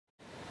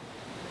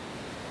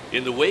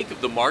In the wake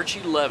of the March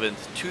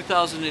 11th,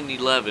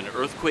 2011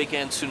 earthquake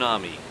and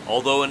tsunami,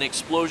 although an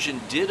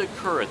explosion did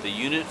occur at the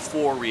Unit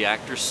 4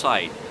 reactor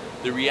site,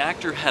 the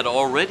reactor had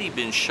already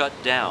been shut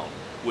down,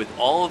 with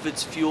all of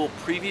its fuel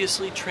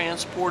previously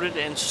transported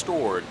and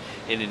stored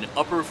in an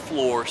upper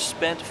floor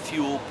spent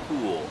fuel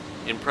pool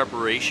in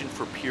preparation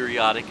for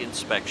periodic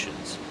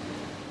inspections.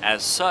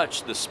 As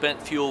such, the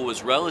spent fuel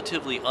was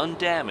relatively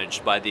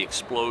undamaged by the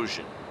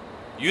explosion.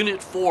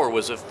 Unit 4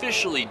 was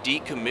officially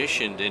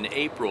decommissioned in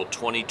April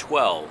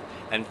 2012,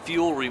 and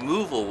fuel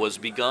removal was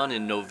begun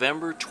in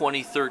November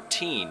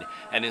 2013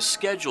 and is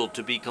scheduled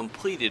to be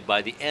completed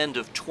by the end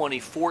of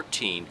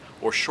 2014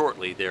 or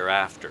shortly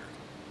thereafter.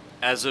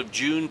 As of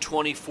June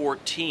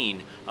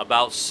 2014,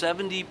 about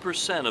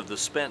 70% of the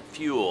spent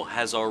fuel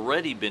has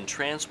already been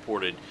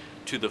transported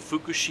to the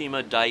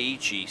Fukushima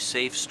Daiichi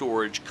Safe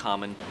Storage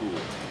Common Pool.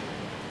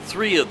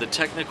 Three of the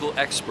technical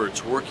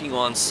experts working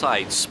on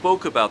site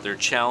spoke about their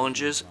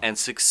challenges and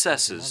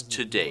successes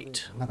to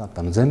date.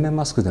 全面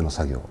マスクでの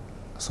作業、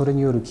それ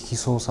による機器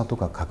操作と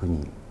か確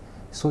認、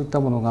そういった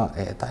ものが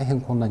大変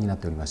困難になっ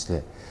ておりまし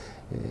て、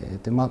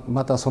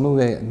またその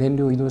上燃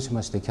料を移動し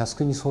ましてキャス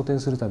クに装填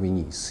するたび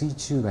に水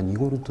中が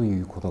濁ると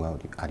いうことが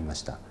ありま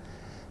した。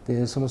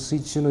でその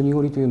水中の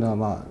濁りというの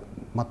は、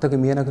全く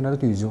見えなくなる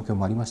という状況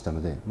もありました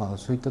ので、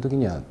そういった時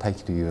には待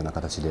機というような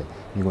形で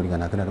濁りが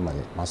なくなるまで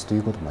待つとい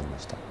うこともありま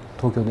した。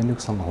東京電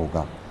力さんの方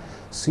が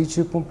水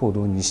中ポンプを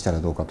導入したら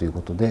どうかという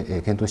こと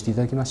で検討してい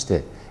ただきまし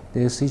て、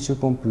で水中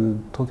ポンプ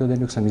東京電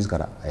力さん自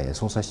ら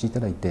操作していた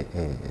だいて、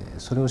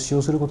それを使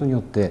用することによ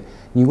って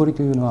濁り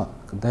というのは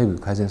だいぶ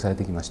改善され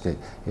てきまして、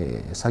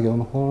作業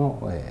の方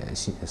の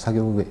作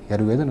業をや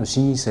る上での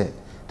視認性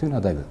というの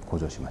はだいぶ向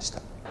上しまし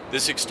た。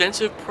This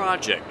extensive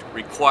project,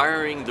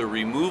 requiring the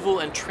removal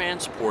and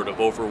transport of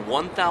over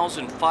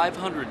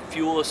 1,500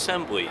 fuel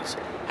assemblies,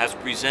 has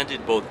presented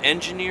both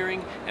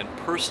engineering and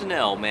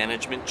personnel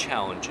management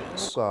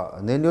challenges.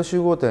 燃料集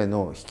合体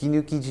の引き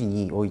抜き時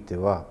において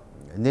は、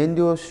燃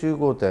料集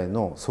合体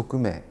の側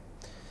面、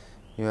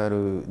いわゆ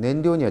る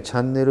燃料にはチ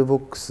ャンネルボ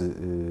ック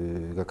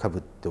スがかぶ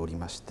っており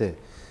まして、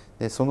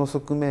その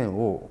側面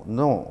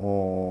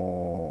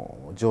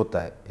の状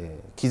態、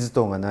傷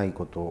等がない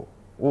こと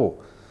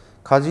を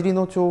かじり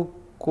の兆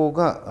候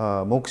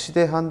が目視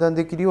で判断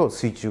できるよう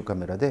水中カ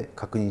メラで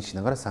確認し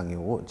ながら作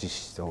業を実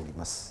施しており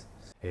ます。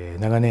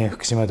長年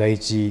福島第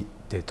一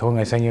で当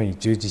該作業に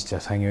従事した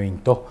作業員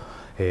と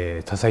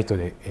他サイト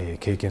で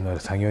経験のあ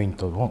る作業員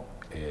との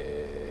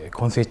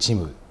混成チー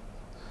ム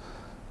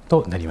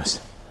となりま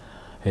し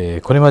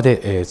た。これま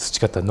で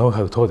培ったノウ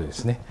ハウ等でで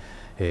すね、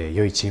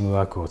良いチーム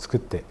ワークを作っ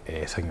て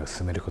作業を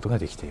進めることが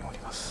できており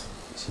ます。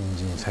新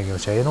人作業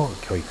者への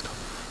教育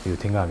という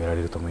点が挙げら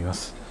れると思いま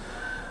す。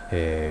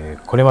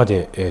これま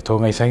で当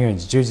該作業に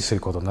従事する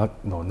こと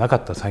のなか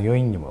った作業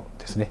員にも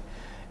ですね、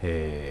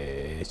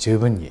十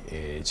分に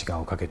時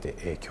間をかけ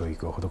て教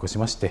育を施し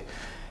まして、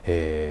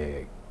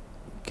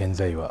現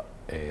在は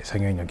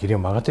作業員の技量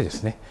も上がってで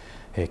すね、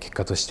結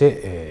果とし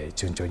て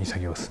順調に作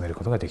業を進める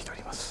ことができてお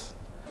ります。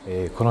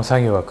この作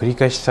業は繰り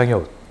返し作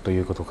業とい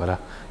うことから、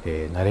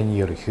慣れに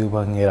よるヒュー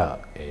マンエラ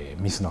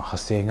ー、ミスの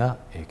発生が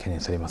懸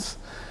念されます。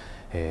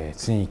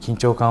常に緊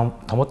張感を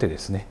保ってで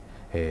すね、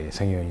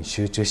作業に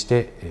集中し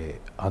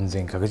て安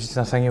全確実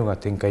な作業が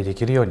展開で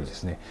きるようにで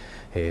すね、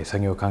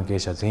作業関係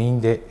者全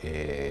員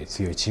で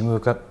強いチーム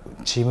ワ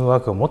ー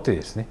クを持って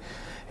ですね、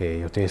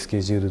予定スケ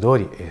ジュー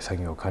ル通り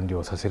作業を完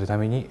了させるた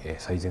めに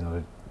最善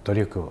の努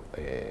力を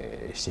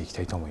していき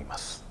たいと思いま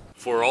す。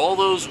For all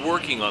those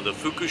working on the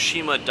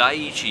Fukushima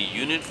Daiichi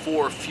Unit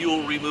 4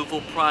 fuel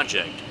removal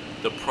project,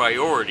 the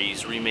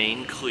priorities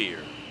remain clear.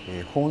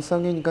 本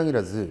作業に限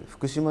らず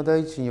福島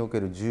第一におけ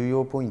る重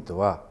要ポイント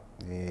は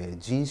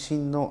人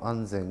身の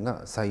安全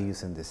が最優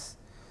先です。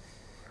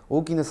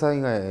大きな災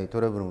害ト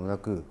ラブルもな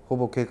く、ほ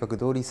ぼ計画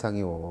通り作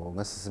業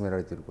が進めら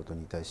れていること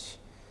に対し、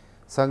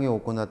作業を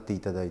行ってい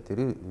ただいてい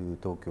る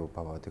東京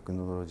パワーテク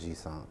ノロジー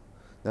さん、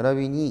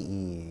並び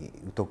に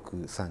宇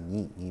徳さん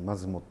にま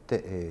ずもっ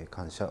て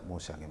感謝申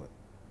し上げ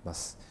ま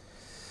す。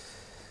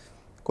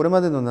これ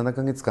までの7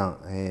ヶ月間、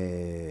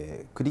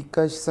繰り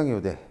返し作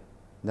業で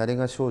慣れ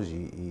が生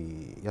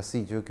じやす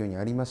い状況に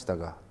ありました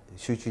が、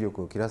集中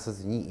力を切らさ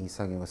ずに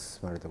作業が進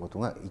まれたこと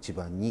が一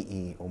番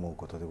に思う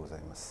ことでござ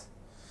います。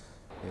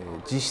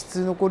実質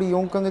残り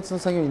4ヶ月の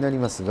作業になり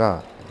ます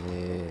が、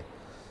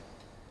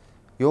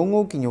4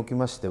号機におき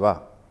まして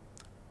は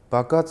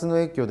爆発の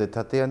影響で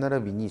建屋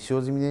並びに使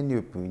用済み燃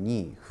料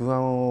に不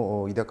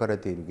安を抱かれ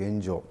ている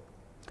現状、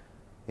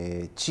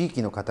地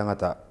域の方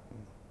々、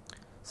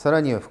さら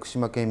には福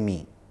島県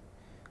民、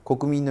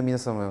国民の皆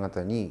様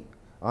方に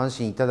安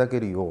心いただけ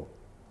るよう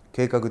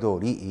計画通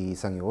り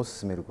作業を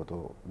進めるこ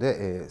と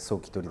で早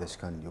期取り出し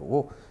完了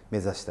を目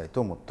指したい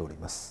と思っており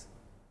ます。